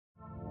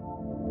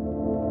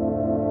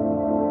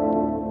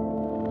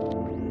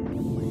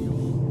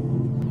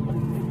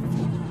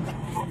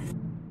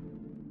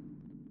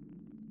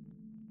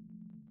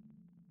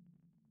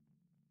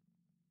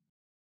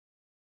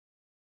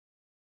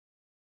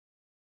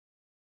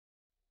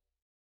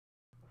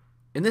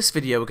In this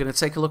video we're going to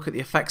take a look at the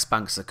effects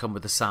banks that come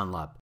with the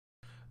Soundlab.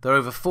 There are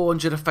over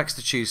 400 effects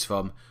to choose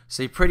from,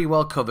 so you're pretty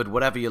well covered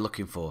whatever you're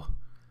looking for.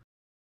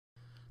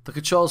 The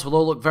controls will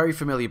all look very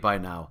familiar by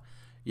now.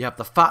 You have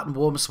the fat and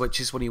warm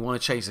switches when you want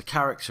to change the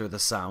character of the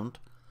sound,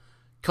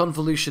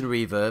 convolution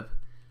reverb,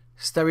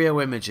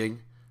 stereo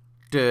imaging,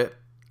 dirt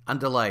and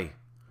delay.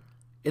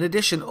 In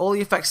addition, all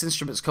the effects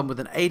instruments come with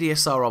an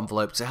ADSR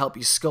envelope to help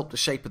you sculpt the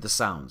shape of the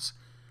sounds.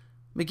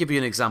 Let me give you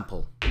an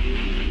example.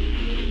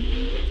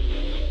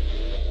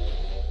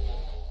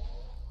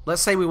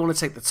 Let's say we want to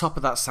take the top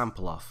of that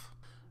sample off.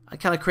 I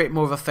kind of create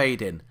more of a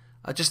fade in.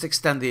 I just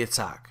extend the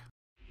attack.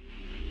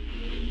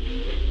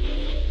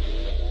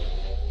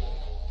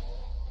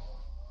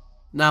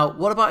 Now,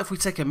 what about if we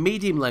take a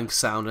medium length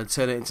sound and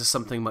turn it into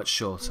something much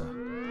shorter?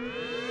 I'm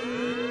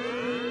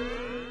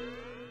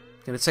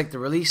going to take the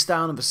release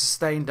down and the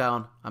sustain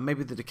down, and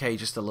maybe the decay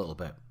just a little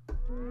bit.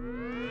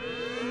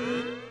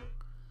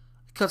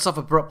 It cuts off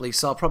abruptly,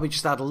 so I'll probably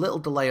just add a little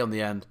delay on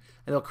the end,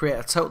 and it'll create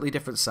a totally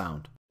different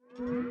sound.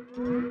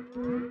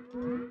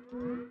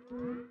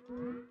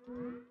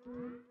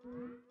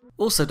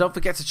 Also, don't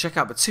forget to check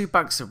out the 2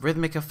 banks of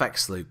rhythmic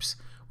effects loops,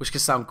 which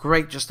can sound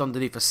great just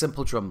underneath a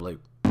simple drum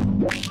loop.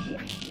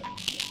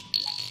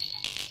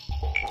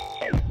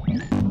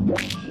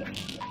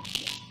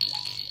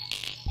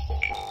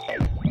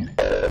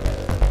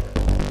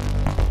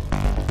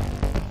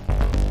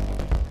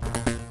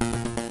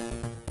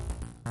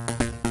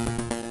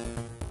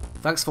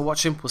 Thanks for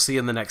watching, we'll see you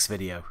in the next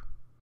video.